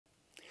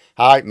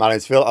Hi, my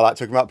name's Phil. I like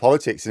talking about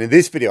politics. And in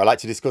this video, I'd like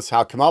to discuss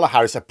how Kamala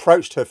Harris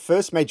approached her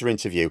first major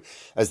interview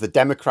as the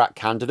Democrat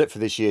candidate for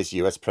this year's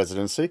US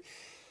presidency.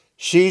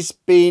 She's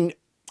been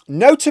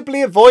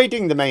notably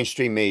avoiding the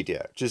mainstream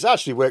media, which has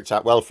actually worked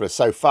out well for her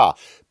so far.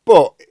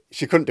 But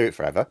she couldn't do it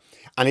forever.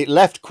 And it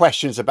left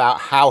questions about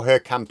how her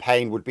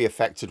campaign would be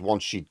affected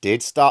once she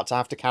did start to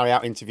have to carry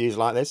out interviews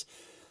like this.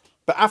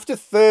 But after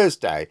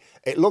Thursday,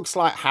 it looks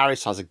like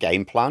Harris has a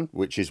game plan,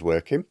 which is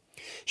working.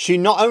 She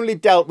not only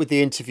dealt with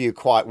the interview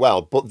quite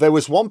well, but there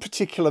was one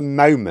particular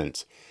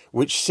moment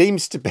which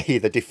seems to be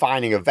the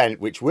defining event,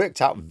 which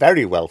worked out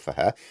very well for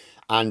her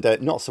and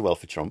not so well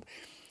for Trump.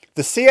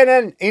 The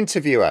CNN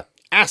interviewer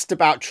asked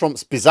about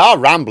Trump's bizarre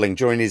rambling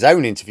during his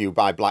own interview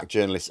by black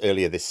journalists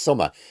earlier this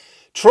summer.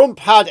 Trump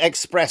had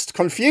expressed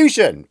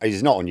confusion.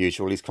 He's not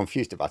unusual. He's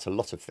confused about a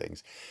lot of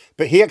things.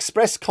 But he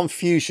expressed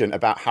confusion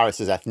about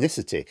Harris's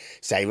ethnicity,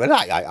 saying, well,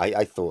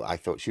 I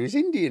thought she was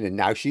Indian and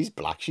now she's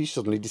black. She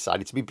suddenly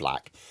decided to be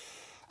black.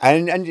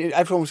 And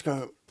everyone was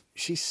going,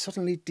 she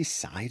suddenly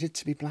decided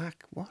to be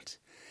black? What?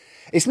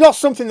 It's not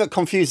something that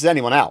confuses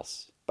anyone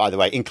else, by the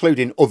way,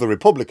 including other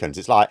Republicans.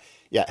 It's like,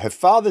 yeah, her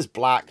father's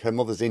black, her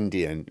mother's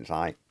Indian. It's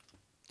like,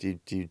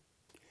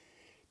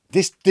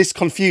 This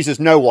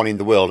confuses no one in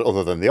the world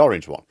other than the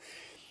orange one.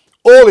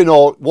 All in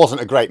all, it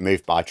wasn't a great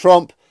move by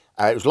Trump.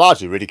 It was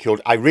largely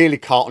ridiculed. I really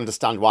can't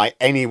understand why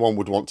anyone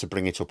would want to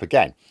bring it up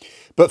again.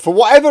 But for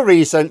whatever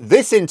reason,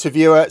 this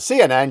interviewer,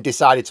 CNN,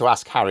 decided to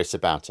ask Harris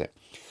about it.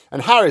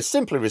 And Harris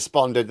simply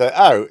responded that,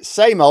 oh,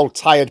 same old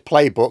tired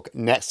playbook,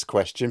 next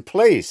question,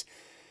 please.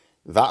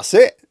 That's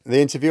it, the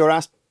interviewer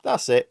asked.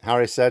 That's it,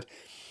 Harris said.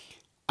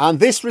 And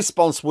this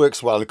response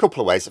works well in a couple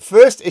of ways.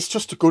 First, it's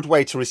just a good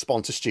way to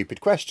respond to stupid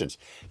questions.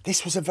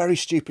 This was a very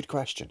stupid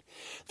question.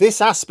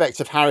 This aspect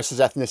of Harris's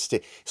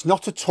ethnicity is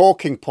not a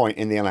talking point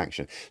in the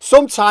election.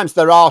 Sometimes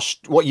there are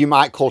what you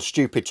might call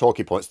stupid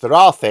talking points. There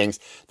are things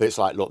that it's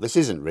like, look, this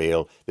isn't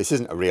real. This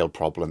isn't a real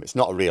problem. It's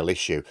not a real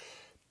issue.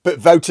 But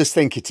voters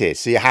think it is,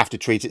 so you have to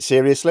treat it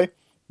seriously.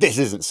 This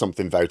isn't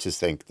something voters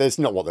think. That's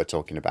not what they're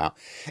talking about.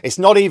 It's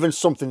not even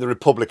something the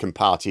Republican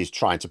Party is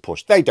trying to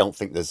push. They don't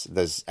think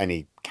there's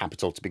any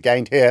capital to be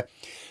gained here.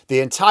 The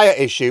entire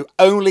issue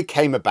only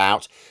came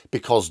about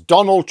because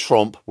Donald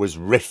Trump was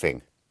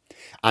riffing.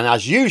 And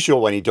as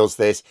usual, when he does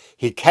this,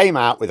 he came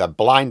out with a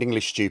blindingly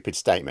stupid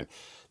statement.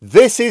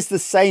 This is the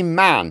same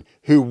man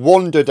who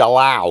wondered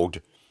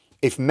aloud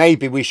if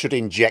maybe we should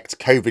inject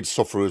COVID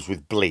sufferers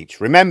with bleach.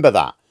 Remember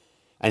that?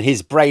 And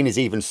his brain is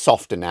even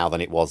softer now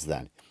than it was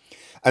then.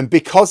 And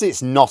because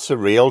it's not a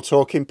real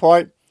talking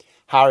point,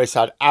 Harris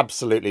had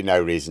absolutely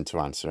no reason to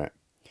answer it.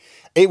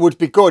 It would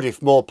be good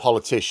if more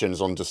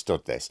politicians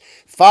understood this.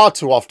 Far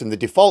too often, the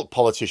default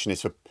position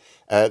is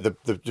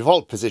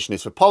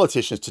for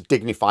politicians to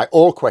dignify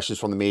all questions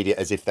from the media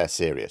as if they're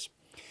serious.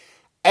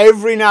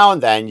 Every now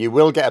and then, you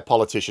will get a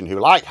politician who,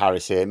 like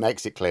Harris here,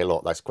 makes it clear,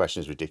 look, this question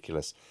is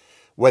ridiculous,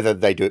 whether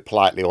they do it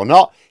politely or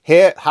not.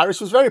 Here,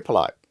 Harris was very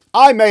polite.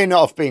 I may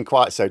not have been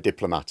quite so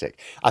diplomatic.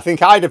 I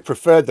think I'd have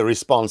preferred the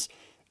response,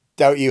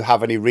 don't you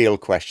have any real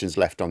questions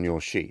left on your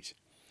sheet?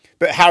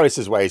 But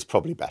Harris's way is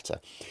probably better.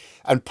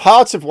 And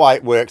part of why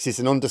it works is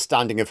an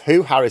understanding of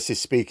who Harris is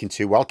speaking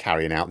to while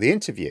carrying out the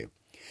interview.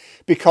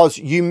 Because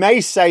you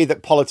may say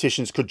that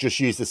politicians could just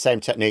use the same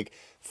technique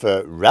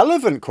for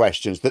relevant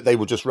questions that they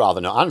would just rather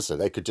not answer.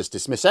 They could just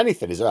dismiss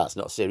anything as, oh, that's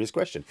not a serious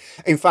question.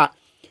 In fact,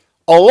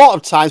 a lot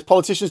of times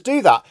politicians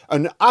do that.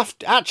 And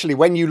actually,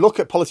 when you look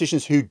at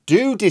politicians who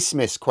do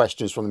dismiss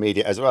questions from the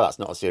media as, well, that's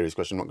not a serious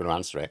question, I'm not going to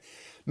answer it.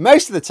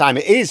 Most of the time,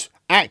 it is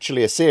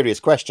actually a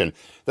serious question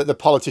that the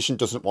politician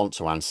doesn't want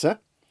to answer.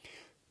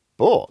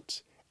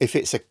 But if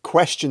it's a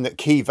question that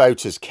key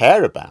voters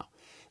care about,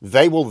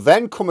 they will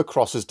then come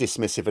across as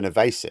dismissive and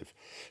evasive.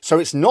 So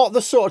it's not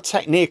the sort of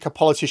technique a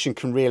politician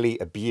can really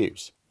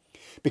abuse.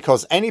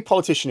 Because any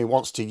politician who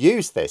wants to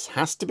use this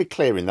has to be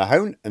clear in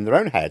their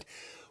own head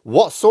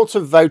what sort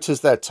of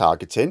voters they're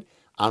targeting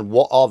and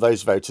what are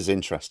those voters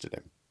interested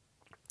in.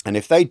 And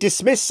if they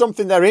dismiss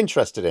something they're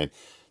interested in,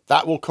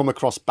 that will come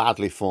across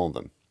badly for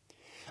them.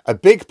 A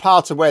big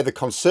part of where the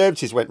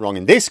Conservatives went wrong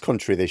in this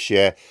country this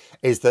year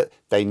is that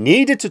they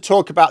needed to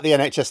talk about the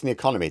NHS and the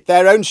economy.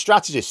 Their own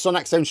strategists,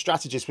 Sunak's own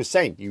strategists were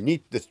saying, you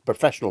need, the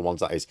professional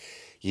ones that is,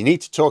 you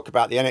need to talk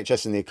about the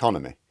NHS and the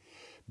economy.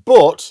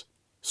 But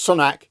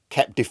Sunak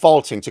kept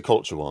defaulting to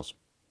culture wars.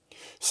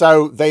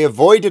 So they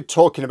avoided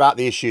talking about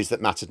the issues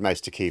that mattered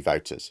most to key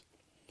voters.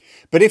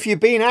 But if you're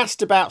being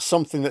asked about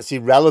something that's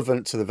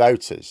irrelevant to the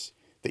voters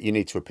that you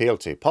need to appeal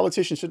to,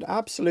 politicians should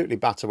absolutely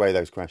bat away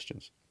those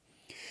questions.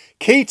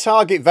 Key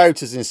target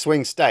voters in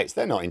swing states,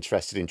 they're not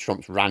interested in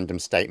Trump's random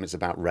statements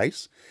about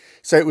race.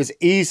 So it was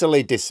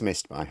easily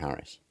dismissed by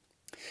Harris.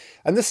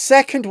 And the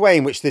second way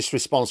in which this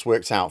response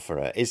worked out for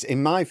her is,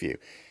 in my view,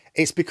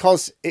 it's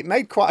because it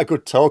made quite a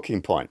good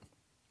talking point.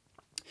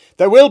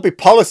 There will be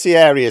policy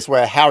areas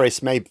where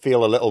Harris may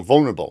feel a little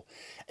vulnerable.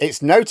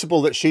 It's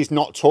notable that she's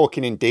not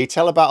talking in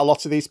detail about a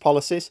lot of these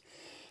policies.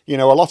 You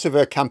know, a lot of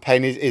her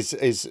campaign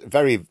is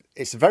very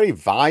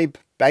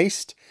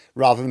vibe-based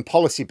rather than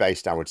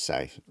policy-based, I would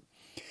say.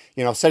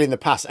 You know, I've said in the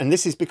past, and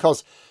this is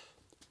because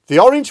the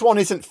orange one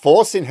isn't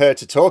forcing her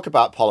to talk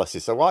about policy,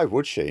 so why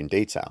would she in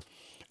detail?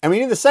 I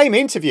mean, in the same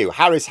interview,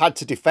 Harris had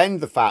to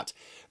defend the fact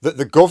that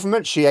the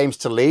government she aims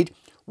to lead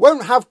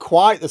won't have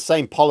quite the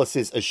same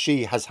policies as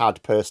she has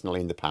had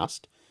personally in the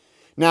past.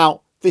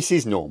 Now, this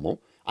is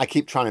normal. I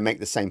keep trying to make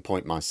the same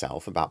point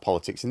myself about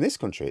politics in this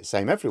country. It's the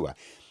same everywhere.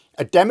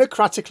 A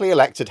democratically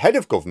elected head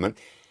of government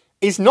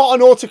is not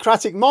an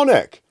autocratic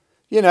monarch.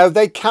 You know,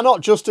 they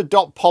cannot just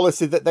adopt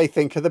policy that they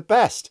think are the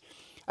best.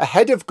 A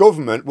head of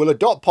government will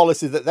adopt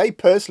policies that they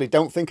personally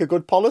don't think are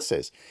good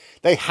policies.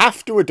 They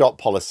have to adopt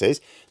policies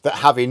that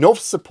have enough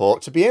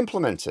support to be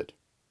implemented.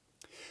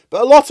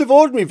 But a lot of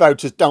ordinary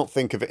voters don't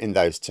think of it in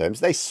those terms.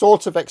 They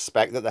sort of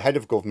expect that the head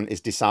of government is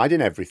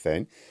deciding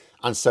everything,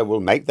 and so will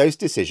make those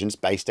decisions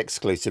based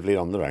exclusively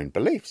on their own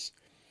beliefs.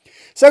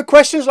 So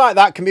questions like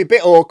that can be a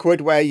bit awkward,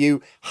 where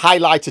you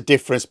highlight a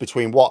difference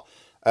between what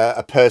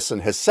a person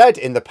has said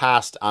in the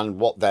past and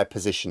what their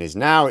position is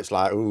now. It's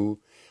like, ooh,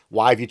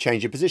 why have you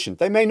changed your position?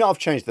 They may not have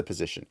changed the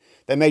position.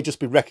 They may just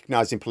be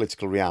recognising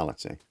political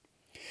reality.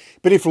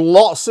 But if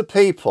lots of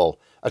people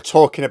are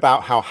talking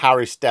about how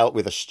Harris dealt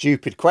with a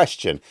stupid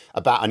question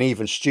about an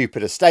even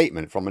stupider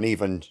statement from an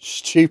even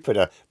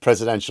stupider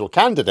presidential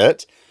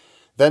candidate,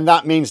 then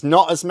that means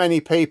not as many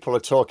people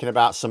are talking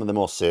about some of the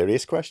more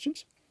serious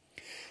questions.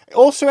 It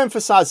also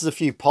emphasises a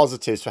few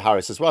positives for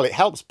Harris as well. It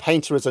helps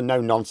paint her as a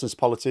no-nonsense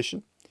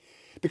politician,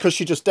 because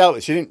she just dealt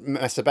with it. She didn't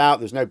mess about.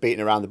 There's no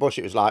beating around the bush.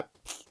 It was like,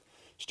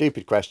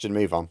 stupid question,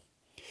 move on.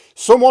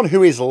 Someone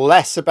who is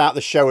less about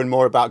the show and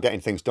more about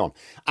getting things done.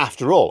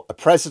 After all, a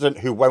president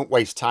who won't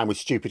waste time with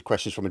stupid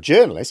questions from a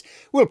journalist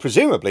will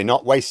presumably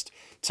not waste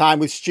time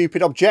with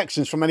stupid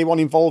objections from anyone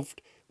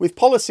involved with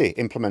policy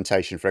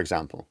implementation, for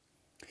example.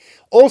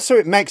 Also,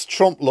 it makes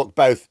Trump look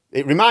both...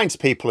 It reminds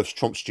people of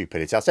Trump's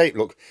stupidity. I say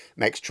it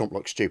makes Trump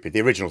look stupid.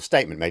 The original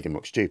statement made him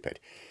look stupid.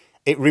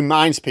 It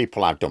reminds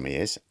people how dumb he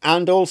is,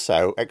 and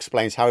also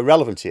explains how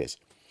irrelevant he is.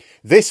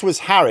 This was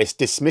Harris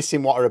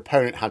dismissing what her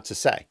opponent had to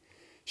say.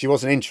 She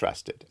wasn't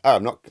interested.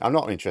 Oh, I'm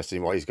not interested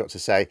in what he's got to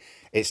say.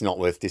 It's not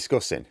worth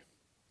discussing.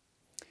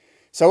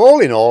 So all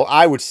in all,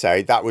 I would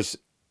say that was...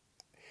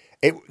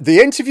 The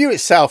interview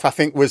itself, I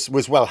think, was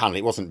well handled.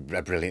 It wasn't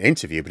a brilliant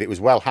interview, but it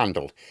was well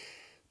handled.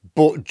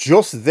 But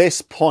just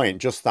this point,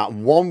 just that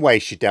one way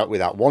she dealt with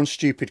that one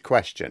stupid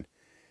question,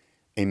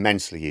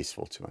 immensely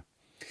useful to her.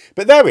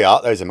 But there we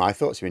are. Those are my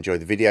thoughts. If you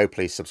enjoyed the video,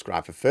 please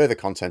subscribe for further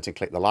content and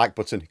click the like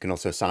button. You can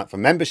also sign up for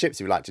memberships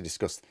if you'd like to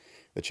discuss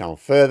the channel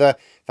further.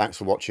 Thanks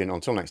for watching.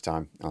 Until next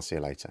time, I'll see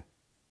you later.